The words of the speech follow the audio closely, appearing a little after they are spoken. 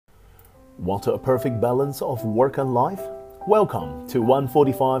Want a perfect balance of work and life? Welcome to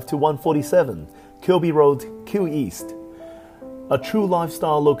 145 to 147 Kilby Road, Kew East. A true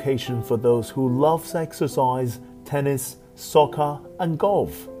lifestyle location for those who love exercise, tennis, soccer and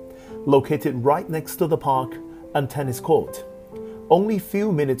golf. Located right next to the park and tennis court. Only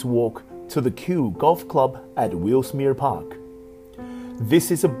few minutes walk to the Kew Golf Club at Willsmere Park.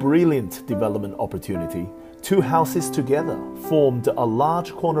 This is a brilliant development opportunity. Two houses together formed a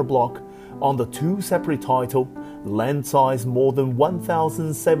large corner block on the two separate title, land size more than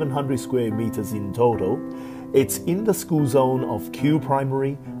 1,700 square meters in total. It's in the school zone of Kew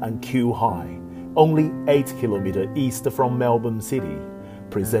Primary and Kew High, only 8 kilometers east from Melbourne City.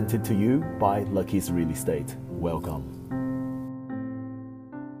 Presented to you by Lucky's Real Estate. Welcome.